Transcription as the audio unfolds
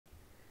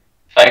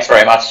Thanks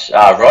very much,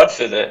 Rod,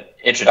 for the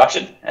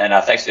introduction, and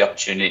thanks for the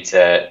opportunity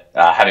to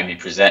having me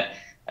present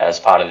as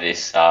part of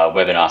this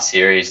webinar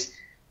series,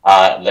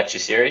 lecture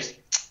series.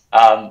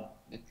 The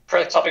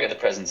topic of the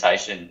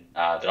presentation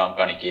that I'm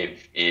going to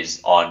give is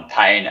on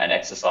pain and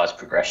exercise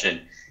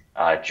progression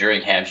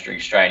during hamstring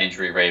strain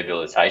injury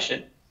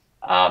rehabilitation.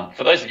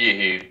 For those of you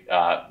who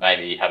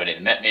maybe haven't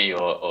even met me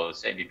or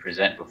seen me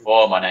present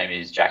before, my name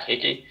is Jack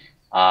Hickey.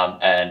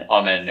 And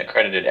I'm an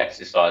accredited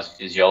exercise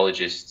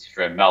physiologist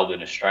from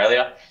Melbourne,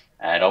 Australia,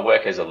 and I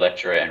work as a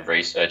lecturer and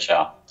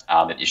researcher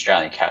at the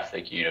Australian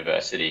Catholic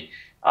University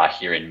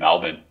here in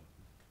Melbourne.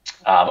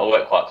 I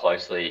work quite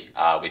closely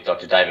with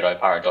Dr. David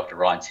Opar and Dr.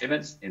 Ryan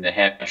Timmons in the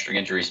hamstring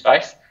injury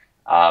space,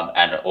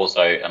 and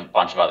also a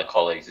bunch of other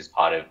colleagues as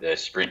part of the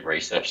Sprint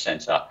Research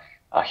Centre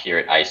here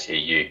at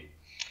ACU.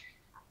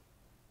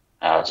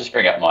 I'll just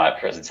bring up my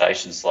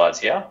presentation slides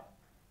here.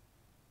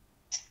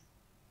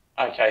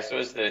 Okay, so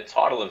as the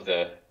title of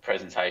the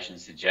presentation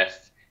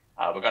suggests,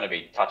 we're going to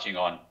be touching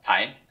on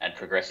pain and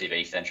progressive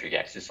eccentric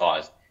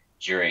exercise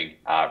during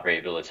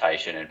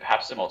rehabilitation and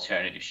perhaps some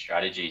alternative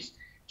strategies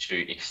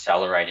to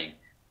accelerating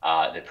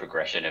the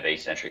progression of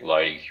eccentric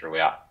loading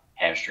throughout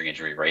hamstring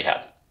injury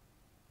rehab.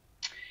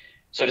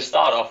 So to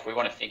start off, we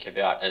want to think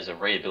about, as a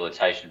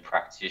rehabilitation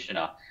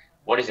practitioner,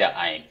 what is our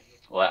aim?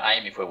 Well, our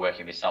aim, if we're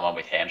working with someone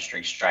with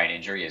hamstring strain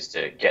injury, is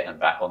to get them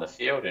back on the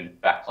field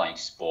and back playing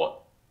sport.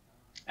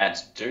 And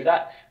to do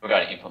that, we're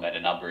going to implement a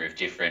number of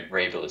different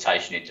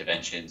rehabilitation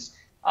interventions,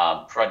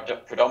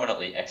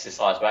 predominantly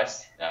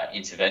exercise-based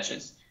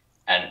interventions,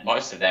 and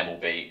most of them will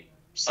be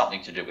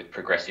something to do with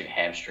progressive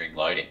hamstring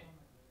loading.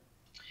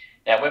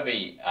 Now, when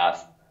we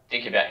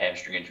think about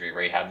hamstring injury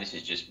rehab, this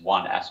is just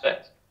one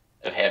aspect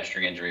of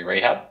hamstring injury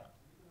rehab.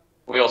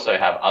 We also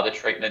have other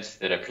treatments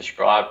that are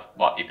prescribed,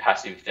 might be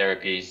passive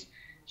therapies,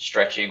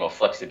 stretching or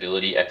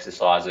flexibility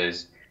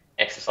exercises,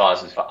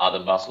 exercises for other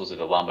muscles of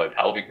the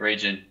lumbopelvic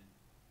region,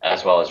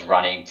 as well as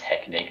running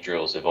technique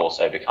drills have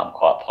also become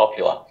quite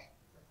popular.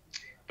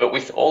 But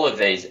with all of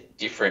these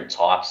different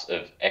types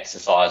of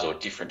exercise or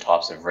different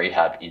types of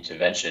rehab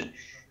intervention,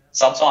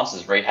 sometimes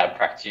as rehab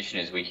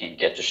practitioners, we can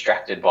get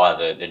distracted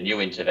by the new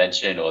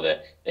intervention or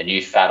the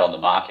new fad on the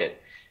market.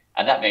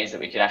 And that means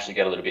that we can actually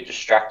get a little bit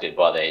distracted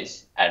by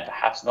these and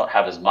perhaps not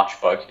have as much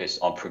focus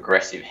on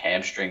progressive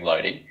hamstring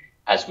loading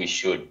as we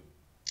should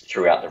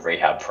throughout the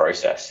rehab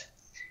process.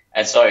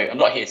 And so I'm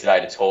not here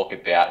today to talk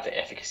about the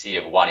efficacy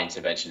of one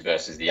intervention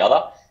versus the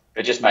other,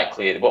 but just make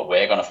clear that what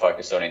we're going to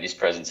focus on in this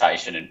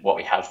presentation and what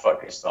we have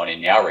focused on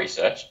in our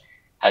research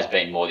has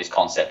been more this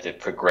concept of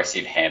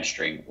progressive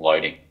hamstring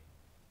loading.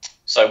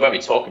 So when we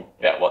talk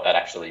about what that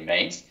actually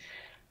means,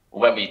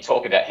 when we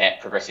talk about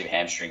progressive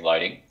hamstring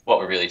loading, what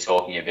we're really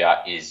talking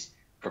about is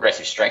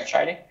progressive strength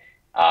training.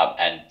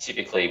 And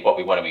typically what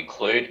we want to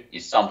include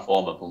is some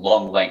form of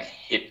long length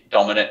hip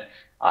dominant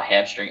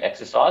hamstring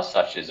exercise,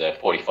 such as a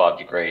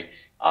 45-degree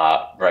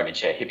Roman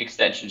chair hip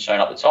extension shown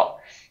up the top,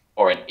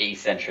 or an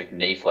eccentric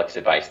knee flexor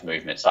based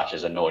movement, such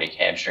as a Nordic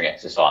hamstring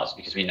exercise,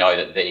 because we know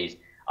that these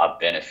are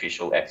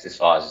beneficial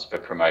exercises for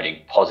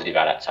promoting positive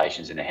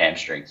adaptations in the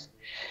hamstrings.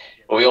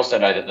 But we also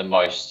know that the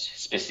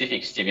most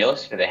specific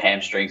stimulus for the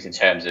hamstrings in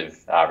terms of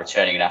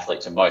returning an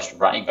athlete to most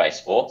running-based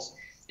sports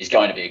is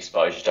going to be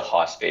exposure to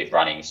high-speed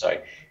running.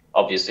 So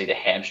obviously the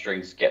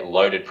hamstrings get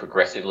loaded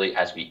progressively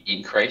as we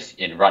increase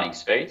in running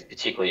speed,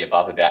 particularly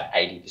above about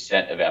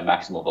 80% of our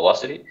maximal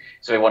velocity.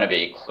 So we want to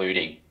be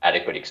including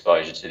adequate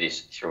exposure to this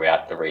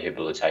throughout the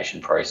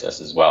rehabilitation process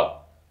as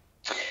well.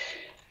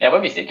 Now,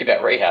 when we think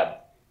about rehab,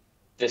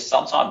 there's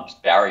sometimes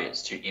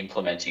barriers to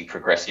implementing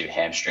progressive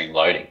hamstring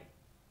loading.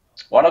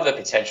 One of the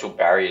potential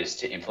barriers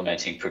to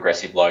implementing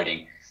progressive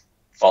loading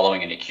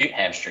following an acute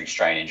hamstring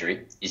strain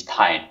injury is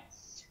pain.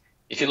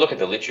 If you look at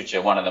the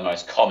literature, one of the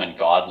most common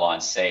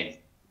guidelines seen,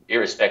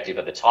 irrespective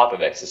of the type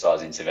of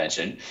exercise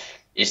intervention,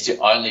 is to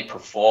only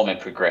perform and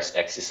progress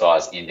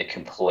exercise in the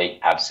complete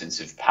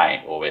absence of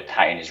pain, or where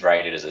pain is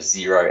rated as a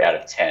 0 out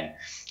of 10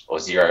 or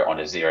 0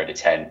 on a 0 to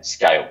 10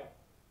 scale.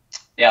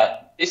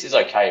 Now, this is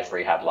okay if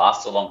rehab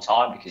lasts a long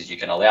time because you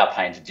can allow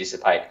pain to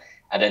dissipate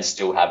and then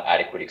still have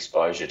adequate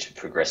exposure to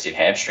progressive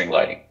hamstring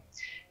loading.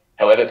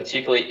 However,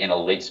 particularly in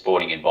elite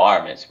sporting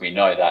environments, we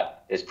know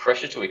that there's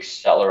pressure to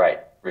accelerate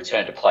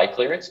return to play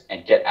clearance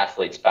and get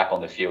athletes back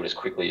on the field as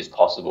quickly as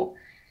possible.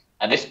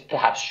 And this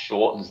perhaps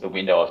shortens the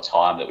window of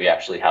time that we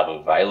actually have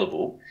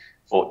available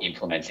for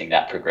implementing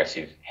that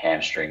progressive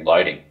hamstring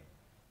loading.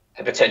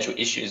 The potential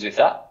issues with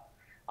that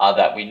are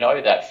that we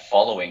know that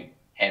following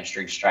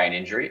hamstring strain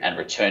injury and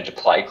return to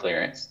play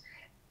clearance,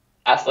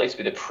 athletes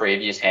with a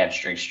previous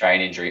hamstring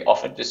strain injury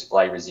often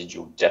display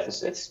residual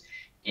deficits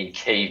in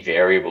key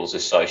variables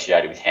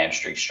associated with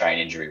hamstring strain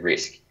injury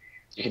risk.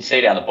 You can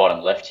see down the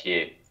bottom left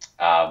here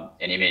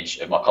an image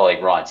of my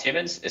colleague Ryan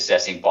Timmons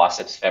assessing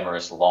biceps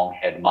femoris long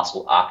head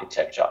muscle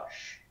architecture.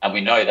 And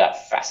we know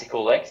that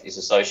fascicle length is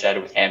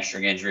associated with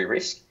hamstring injury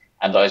risk,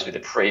 and those with a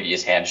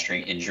previous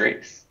hamstring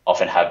injury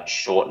often have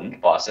shortened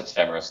biceps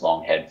femoris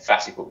long head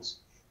fascicles.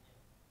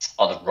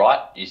 On the right,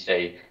 you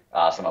see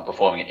someone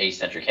performing an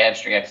eccentric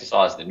hamstring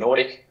exercise, the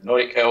Nordic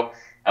curl,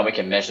 And we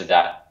can measure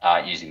that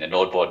using the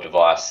Nordboard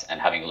device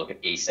and having a look at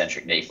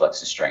eccentric knee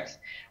flexor strength.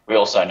 We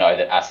also know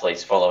that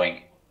athletes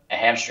following a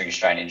hamstring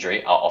strain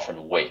injury are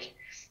often weak.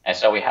 And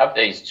so we have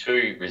these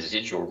two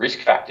residual risk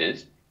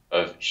factors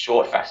of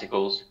short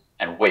fascicles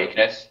and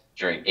weakness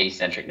during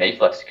eccentric knee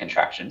flexor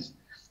contractions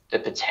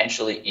that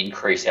potentially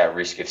increase our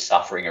risk of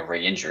suffering a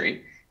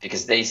re-injury,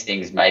 because these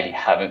things maybe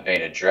haven't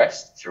been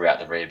addressed throughout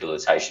the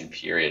rehabilitation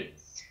period.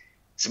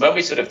 So when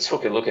we sort of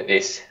took a look at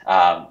this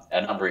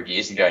a number of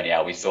years ago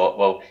now, we thought,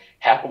 well,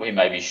 how can we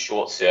maybe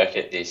short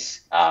circuit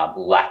this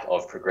lack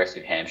of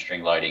progressive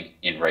hamstring loading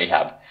in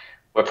rehab?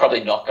 We're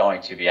probably not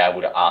going to be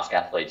able to ask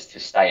athletes to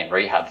stay in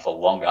rehab for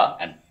longer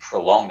and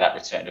prolong that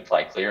return to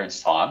play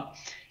clearance time.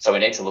 So we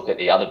need to look at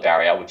the other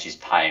barrier, which is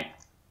pain,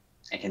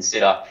 and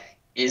consider,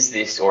 is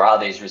this or are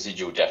these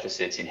residual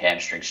deficits in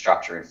hamstring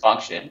structure and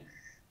function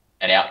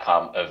an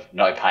outcome of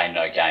no pain,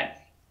 no gain?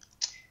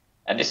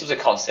 And this was a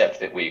concept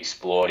that we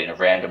explored in a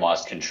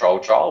randomized control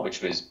trial,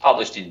 which was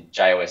published in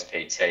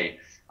JOSPT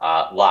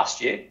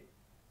last year.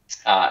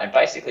 And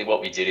basically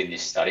what we did in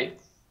this study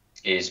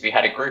is we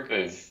had a group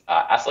of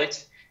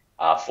athletes,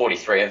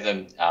 43 of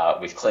them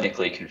with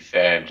clinically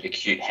confirmed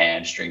acute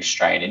hamstring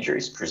strain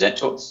injuries present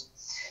to us.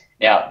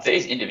 Now,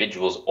 these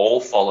individuals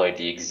all followed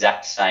the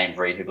exact same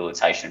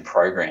rehabilitation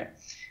program.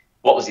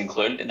 What was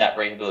included in that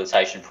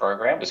rehabilitation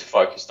program was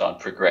focused on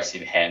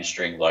progressive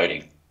hamstring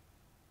loading.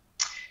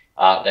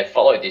 They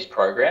followed this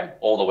program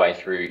all the way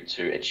through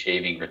to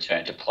achieving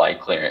return to play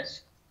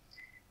clearance.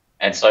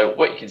 And so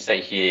what you can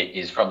see here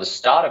is from the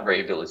start of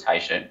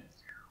rehabilitation,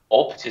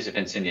 all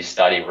participants in this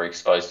study were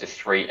exposed to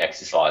 3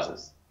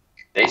 exercises.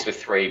 These were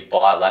 3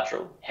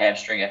 bilateral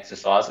hamstring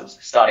exercises,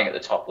 starting at the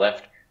top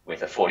left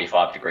with a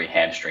 45-degree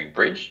hamstring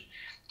bridge.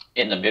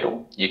 In the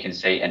middle, you can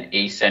see an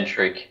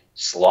eccentric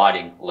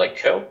sliding leg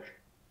curl.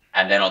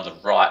 And then on the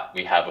right,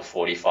 we have a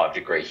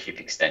 45-degree hip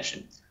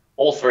extension.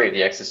 All 3 of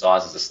the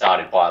exercises are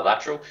started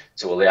bilateral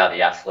to allow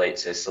the athlete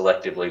to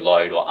selectively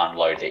load or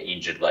unload their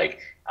injured leg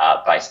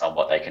based on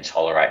what they can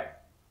tolerate.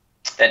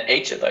 Then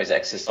each of those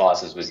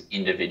exercises was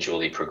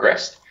individually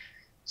progressed.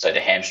 So the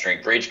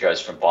hamstring bridge goes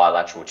from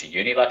bilateral to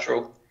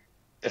unilateral.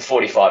 The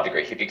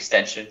 45-degree hip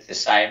extension, the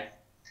same.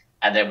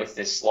 And then with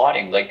this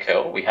sliding leg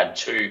curl, we had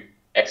 2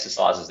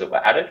 exercises that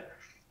were added.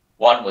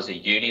 One was a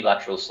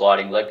unilateral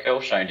sliding leg curl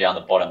shown down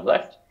the bottom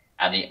left,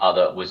 and the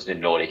other was the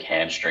Nordic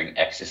hamstring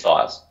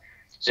exercise.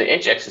 So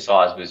each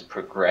exercise was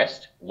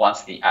progressed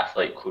once the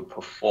athlete could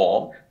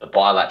perform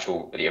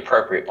the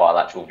appropriate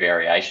bilateral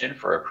variation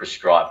for a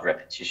prescribed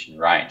repetition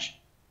range.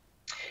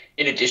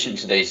 In addition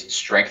to these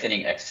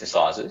strengthening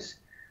exercises,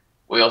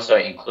 we also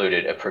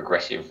included a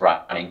progressive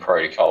running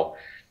protocol.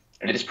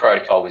 And this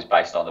protocol was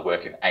based on the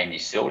work of Amy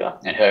Silder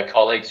and her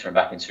colleagues from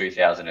back in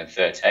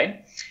 2013.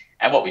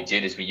 And what we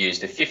did is we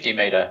used a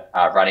 50-metre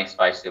running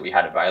space that we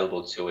had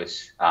available to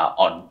us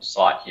on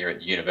site here at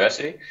the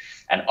university.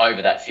 And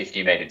over that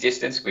 50-metre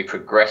distance, we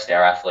progressed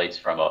our athletes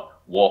from a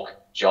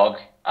walk-jog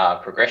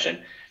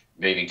progression,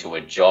 moving to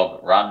a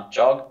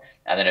jog-run-jog,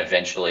 and then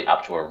eventually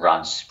up to a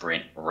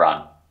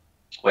run-sprint-run,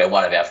 where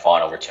one of our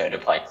final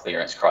return-to-play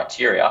clearance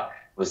criteria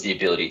was the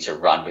ability to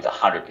run with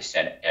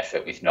 100%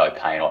 effort with no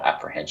pain or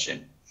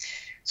apprehension.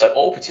 So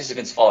all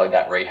participants followed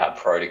that rehab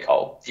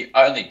protocol. The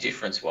only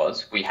difference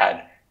was we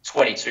had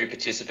 22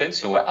 participants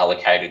who were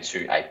allocated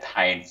to a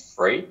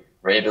pain-free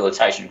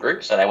rehabilitation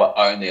group, so they were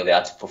only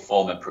allowed to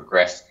perform and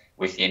progress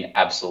within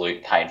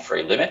absolute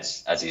pain-free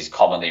limits, as is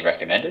commonly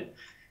recommended.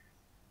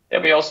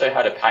 Then we also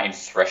had a pain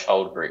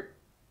threshold group.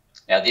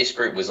 Now, this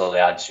group was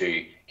allowed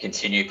to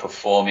continue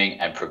performing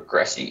and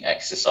progressing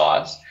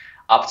exercise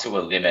up to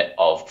a limit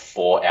of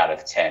 4 out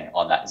of 10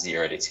 on that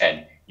 0 to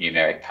 10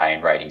 numeric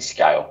pain rating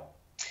scale.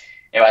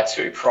 Now, our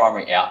 2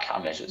 primary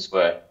outcome measures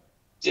were,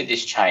 did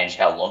this change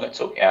how long it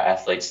took our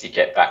athletes to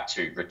get back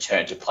to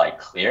return to play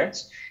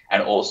clearance?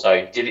 And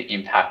also, did it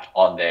impact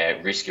on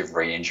their risk of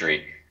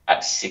re-injury at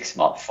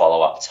 6-month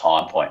follow-up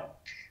time point?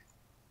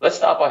 Let's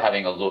start by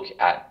having a look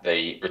at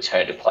the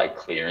return to play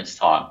clearance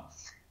time.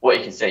 What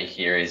you can see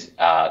here is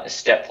a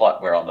step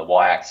plot where on the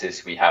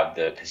y-axis we have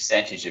the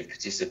percentage of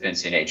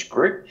participants in each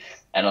group,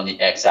 and on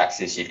the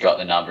x-axis you've got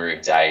the number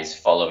of days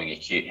following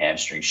acute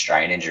hamstring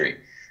strain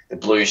injury. The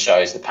blue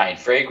shows the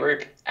pain-free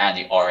group and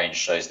the orange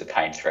shows the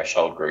pain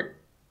threshold group.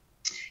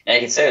 Now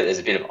you can see that there's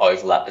a bit of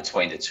overlap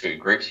between the 2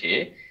 groups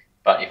here,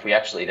 but if we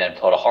actually then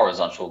plot a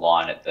horizontal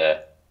line at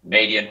the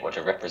median, or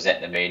to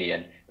represent the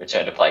median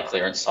return to play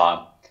clearance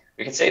time,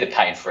 we can see the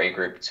pain-free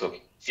group took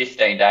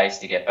 15 days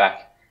to get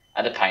back,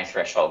 and the pain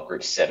threshold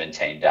group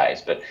 17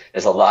 days. But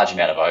there's a large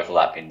amount of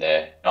overlap in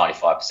the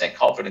 95%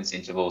 confidence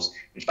intervals,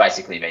 which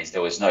basically means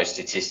there was no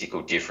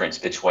statistical difference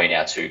between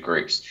our 2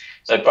 groups.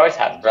 So both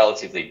had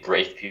relatively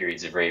brief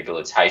periods of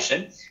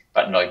rehabilitation,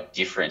 but no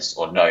difference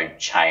or no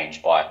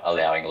change by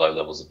allowing low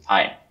levels of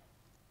pain.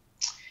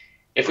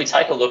 If we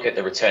take a look at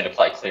the return to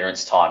play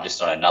clearance time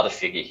just on another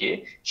figure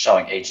here,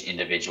 showing each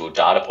individual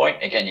data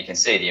point, again, you can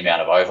see the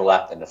amount of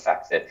overlap and the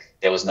fact that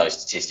there was no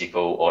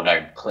statistical or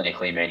no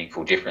clinically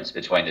meaningful difference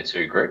between the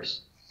 2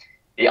 groups.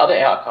 The other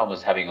outcome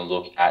was having a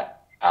look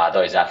at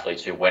those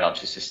athletes who went on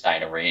to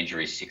sustain a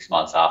re-injury 6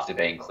 months after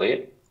being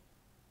cleared.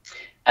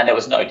 And there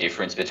was no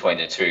difference between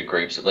the two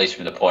groups, at least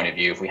from the point of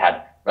view if we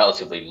had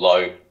relatively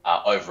low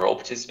overall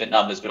participant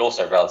numbers, but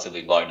also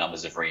relatively low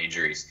numbers of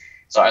re-injuries.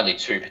 So only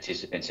 2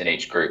 participants in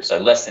each group, so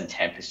less than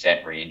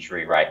 10%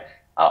 re-injury rate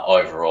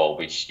overall,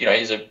 which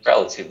is a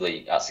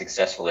relatively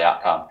successful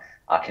outcome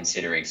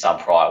considering some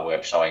prior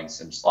work showing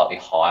some slightly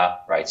higher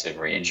rates of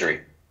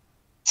re-injury.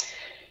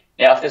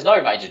 Now, if there's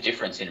no major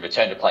difference in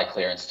return to play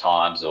clearance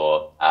times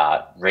or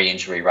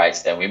re-injury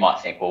rates, then we might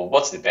think, well,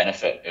 what's the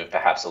benefit of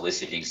perhaps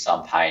eliciting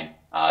some pain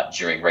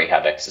during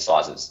rehab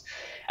exercises?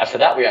 And for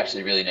that, we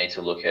actually really need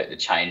to look at the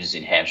changes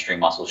in hamstring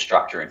muscle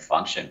structure and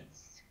function.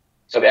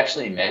 So we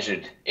actually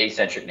measured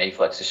eccentric knee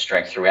flexor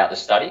strength throughout the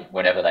study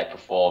whenever they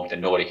performed the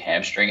Nordic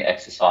hamstring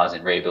exercise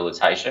in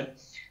rehabilitation.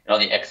 And on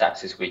the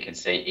x-axis, we can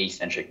see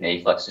eccentric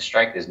knee flexor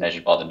strength as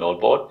measured by the Nord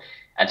board.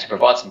 And to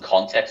provide some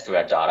context to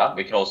our data,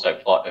 we can also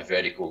plot a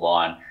vertical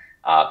line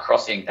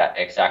crossing that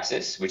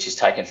x-axis, which is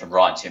taken from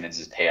Ryan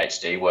Timmons'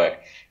 PhD work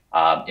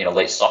in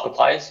elite soccer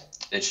players.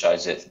 It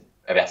shows that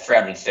about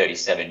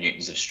 337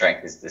 newtons of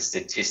strength is the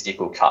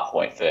statistical cut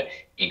point for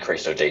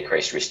increased or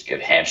decreased risk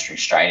of hamstring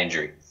strain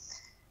injury.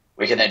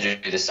 We can then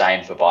do the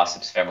same for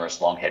biceps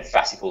femoris long head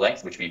fascicle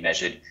length, which we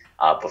measured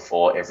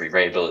before every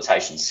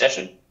rehabilitation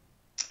session.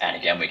 And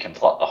again, we can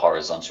plot the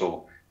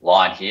horizontal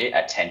line here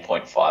at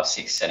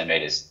 10.56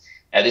 centimetres.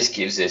 Now, this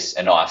gives us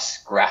a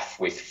nice graph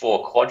with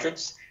 4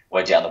 quadrants,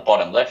 where down the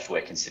bottom left,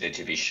 we're considered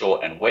to be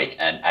short and weak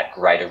and at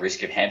greater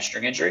risk of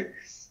hamstring injury,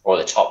 or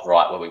the top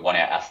right, where we want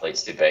our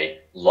athletes to be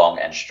long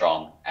and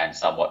strong and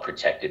somewhat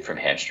protected from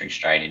hamstring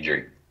strain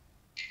injury.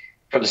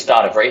 From the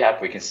start of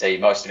rehab, we can see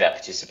most of our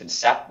participants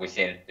sat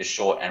within the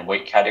short and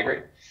weak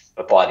category,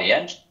 but by the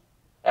end,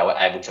 they were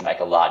able to make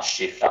a large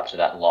shift up to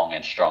that long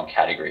and strong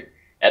category.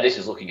 Now, this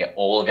is looking at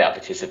all of our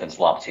participants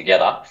lumped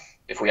together.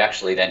 If we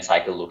actually then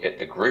take a look at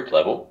the group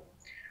level,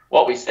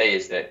 what we see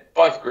is that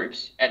both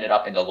groups ended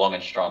up in the long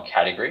and strong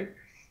category.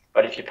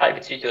 But if you pay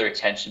particular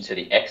attention to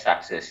the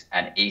x-axis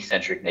and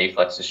eccentric knee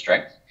flexor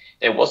strength,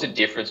 there was a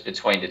difference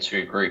between the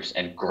two groups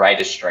and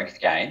greater strength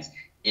gains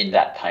in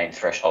that pain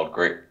threshold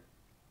group.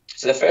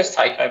 So the first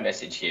take-home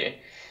message here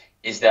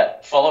is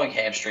that following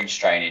hamstring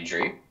strain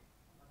injury,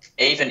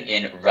 even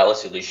in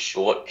relatively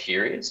short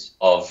periods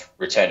of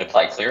return to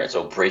play clearance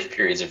or brief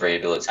periods of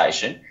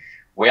rehabilitation,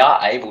 we are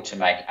able to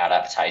make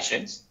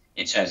adaptations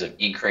in terms of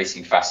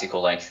increasing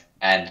fascicle length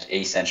and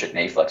eccentric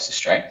knee flexor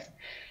strength.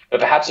 But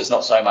perhaps it's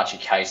not so much a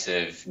case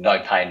of no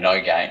pain, no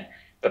gain,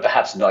 but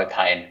perhaps no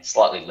pain,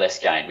 slightly less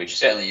gain, which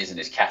certainly isn't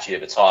as catchy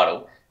of a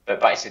title. But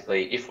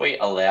basically, if we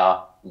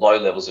allow low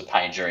levels of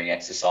pain during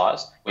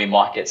exercise, we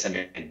might get some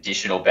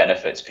additional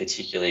benefits,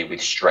 particularly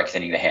with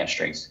strengthening the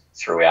hamstrings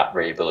throughout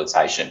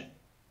rehabilitation.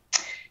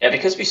 Now,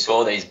 because we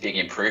saw these big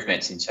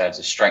improvements in terms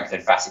of strength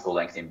and fascicle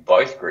length in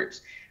both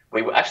groups,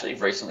 we actually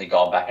recently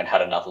gone back and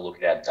had another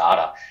look at our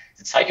data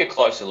to take a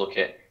closer look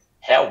at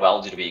how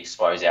well did we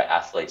expose our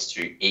athletes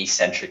to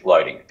eccentric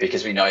loading,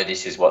 because we know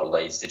this is what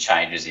leads to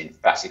changes in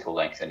fascicle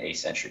length and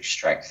eccentric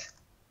strength.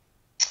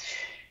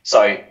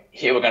 So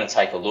here we're going to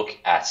take a look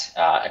at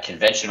a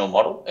conventional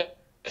model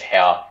of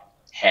how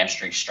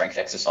hamstring strength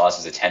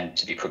exercises tend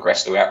to be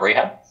progressed throughout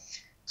rehab.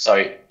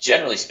 So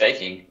generally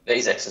speaking,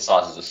 these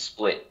exercises are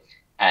split,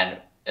 and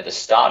at the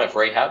start of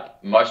rehab,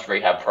 most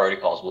rehab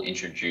protocols will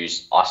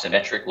introduce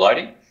isometric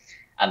loading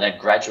and then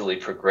gradually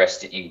progress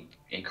to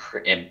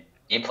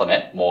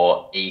implement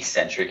more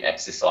eccentric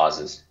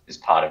exercises as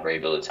part of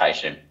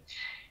rehabilitation.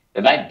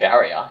 The main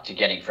barrier to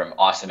getting from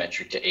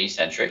isometric to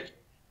eccentric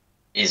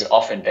is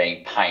often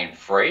being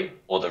pain-free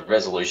or the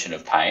resolution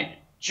of pain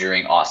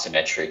during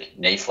isometric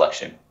knee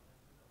flexion.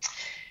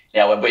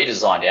 Now, when we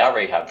designed our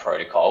rehab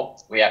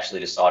protocol, we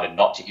actually decided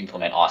not to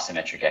implement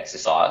isometric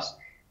exercise,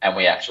 and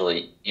we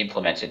actually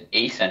implemented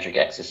eccentric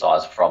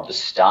exercise from the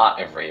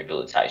start of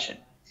rehabilitation.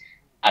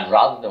 And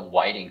rather than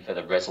waiting for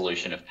the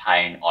resolution of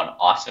pain on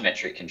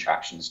isometric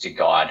contractions to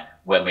guide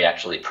when we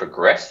actually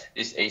progress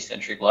this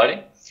eccentric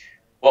loading,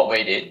 what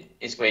we did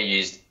is we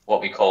used what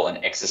we call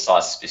an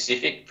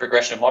exercise-specific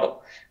progression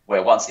model,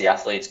 where once the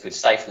athletes could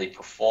safely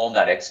perform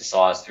that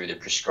exercise through the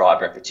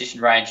prescribed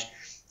repetition range,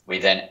 we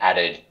then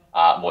added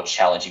more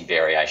challenging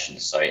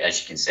variations. So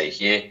as you can see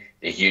here,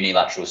 the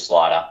unilateral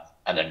slider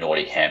and the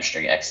Nordic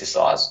hamstring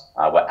exercise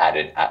were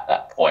added at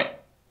that point.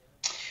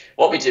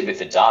 What we did with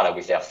the data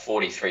with our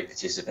 43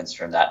 participants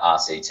from that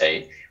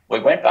RCT, we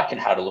went back and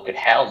had a look at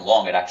how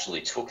long it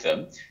actually took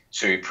them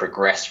to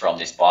progress from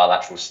this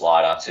bilateral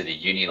slider to the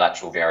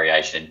unilateral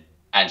variation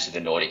and to the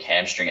Nordic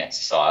hamstring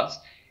exercise,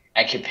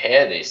 and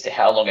compare this to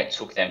how long it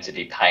took them to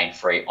be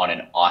pain-free on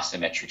an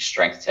isometric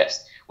strength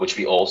test, which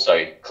we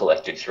also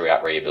collected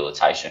throughout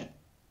rehabilitation.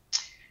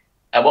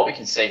 And what we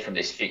can see from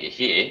this figure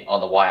here, on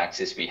the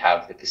y-axis, we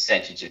have the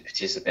percentage of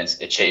participants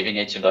achieving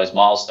each of those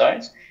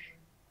milestones,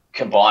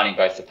 combining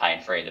both the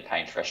pain-free and the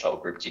pain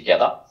threshold group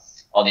together.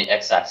 On the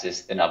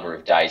x-axis, the number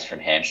of days from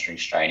hamstring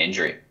strain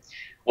injury.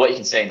 What you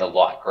can see in the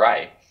light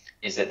grey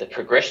is that the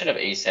progression of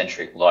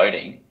eccentric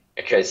loading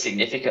occurs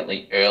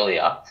significantly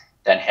earlier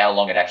than how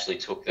long it actually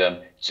took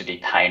them to be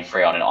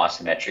pain-free on an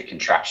isometric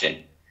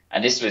contraction.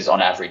 And this was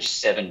on average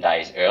 7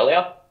 days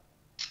earlier,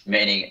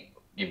 meaning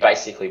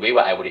we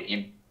were able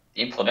to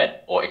implement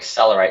or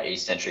accelerate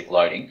eccentric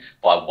loading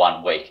by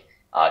 1 week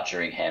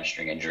during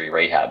hamstring injury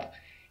rehab.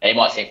 Now, you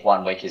might think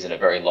 1 week isn't a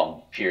very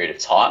long period of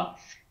time.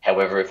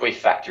 However, if we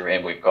factor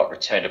in we've got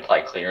return to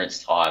play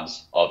clearance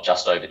times of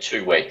just over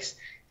 2 weeks,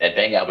 then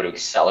being able to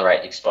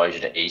accelerate exposure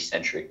to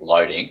eccentric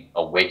loading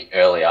a week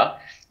earlier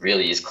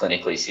really is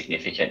clinically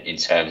significant in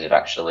terms of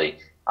actually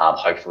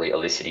hopefully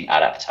eliciting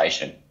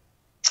adaptation.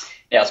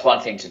 Now, it's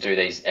one thing to do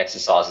these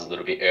exercises a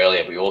little bit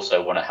earlier. We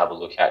also want to have a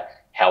look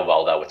at how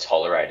well they were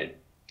tolerated.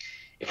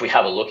 If we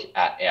have a look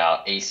at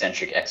our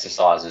eccentric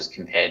exercises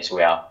compared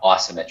to our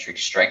isometric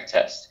strength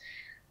test,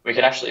 we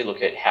can actually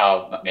look at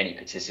how many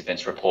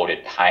participants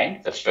reported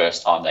pain the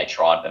first time they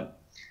tried them.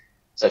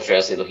 So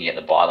firstly, looking at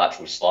the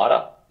bilateral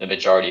slider, the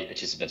majority of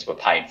participants were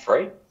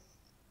pain-free.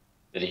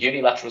 With the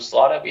unilateral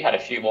slider, we had a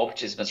few more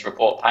participants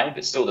report pain,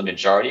 but still the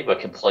majority were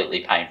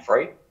completely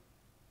pain-free.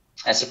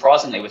 And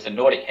surprisingly, with the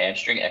Nordic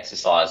hamstring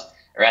exercise,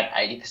 around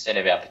 80%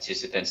 of our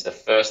participants, the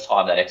first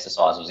time that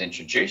exercise was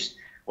introduced,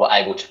 were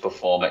able to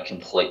perform it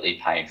completely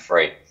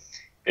pain-free.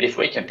 But if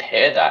we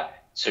compare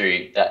that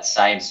to that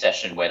same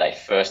session where they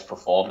first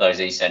performed those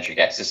eccentric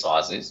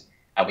exercises,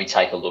 and we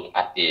take a look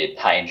at their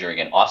pain during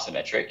an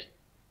isometric,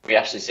 we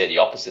actually see the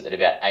opposite, that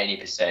about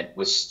 80%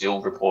 was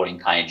still reporting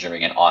pain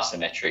during an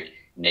isometric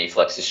knee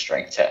flexor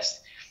strength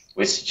test,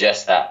 which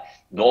suggests that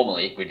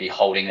normally we'd be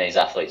holding these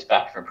athletes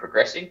back from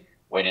progressing,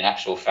 when in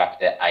actual fact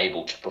they're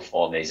able to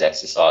perform these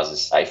exercises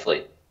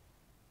safely.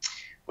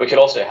 We could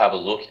also have a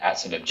look at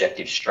some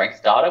objective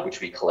strength data,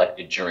 which we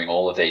collected during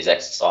all of these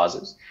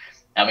exercises,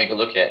 and we could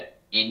look at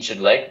injured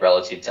leg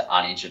relative to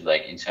uninjured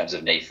leg in terms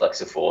of knee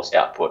flexor force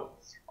output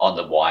on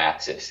the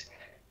y-axis.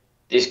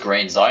 This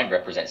green zone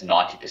represents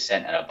 90%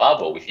 and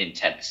above, or within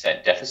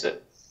 10%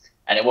 deficit.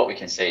 And then what we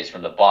can see is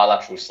from the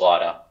bilateral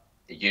slider,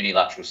 the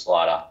unilateral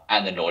slider,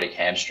 and the Nordic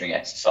hamstring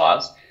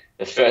exercise,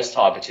 the first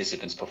time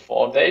participants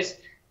performed these,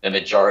 the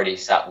majority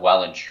sat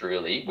well and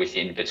truly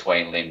within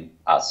between limb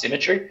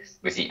symmetry,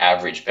 with the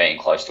average being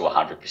close to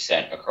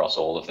 100% across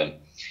all of them.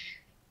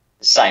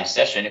 The same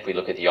session, if we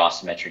look at the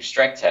isometric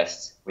strength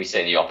tests, we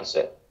see the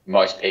opposite.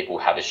 Most people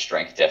have a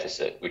strength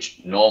deficit,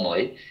 which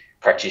normally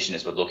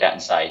practitioners would look at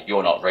and say,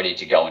 you're not ready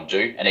to go and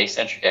do an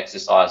eccentric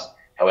exercise.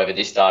 However,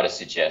 this data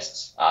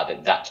suggests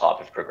that type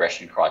of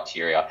progression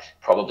criteria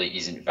probably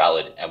isn't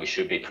valid, and we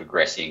should be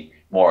progressing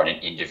more on an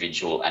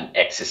individual and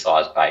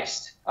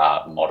exercise-based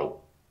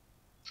model.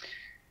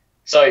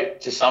 So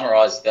to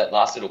summarize that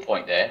last little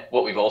point there,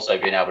 what we've also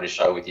been able to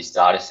show with this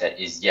data set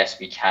is, yes,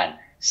 we can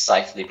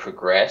safely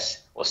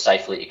progress or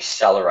safely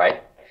accelerate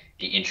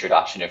the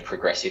introduction of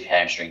progressive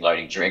hamstring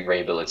loading during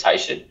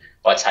rehabilitation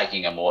by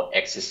taking a more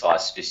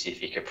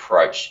exercise-specific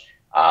approach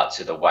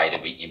to the way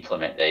that we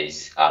implement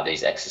these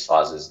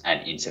exercises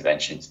and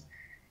interventions.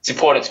 It's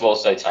important to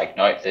also take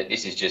note that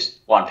this is just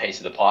one piece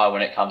of the pie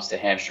when it comes to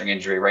hamstring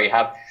injury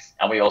rehab,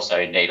 and we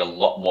also need a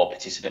lot more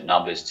participant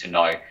numbers to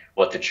know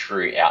what the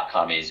true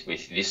outcome is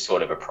with this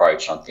sort of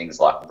approach on things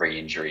like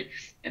re-injury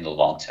in the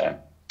long term.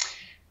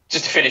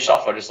 Just to finish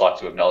off, I'd just like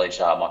to acknowledge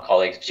my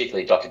colleagues,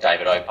 particularly Dr.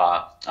 David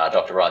Opar,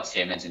 Dr. Rod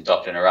Simmons, and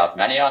Dr. Narav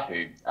Mania,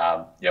 who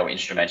were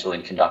instrumental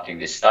in conducting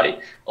this study,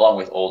 along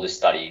with all the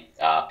study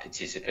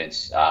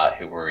participants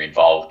who were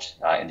involved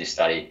in this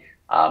study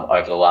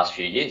over the last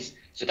few years.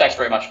 So thanks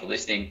very much for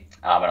listening,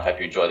 and I hope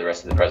you enjoy the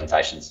rest of the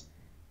presentations.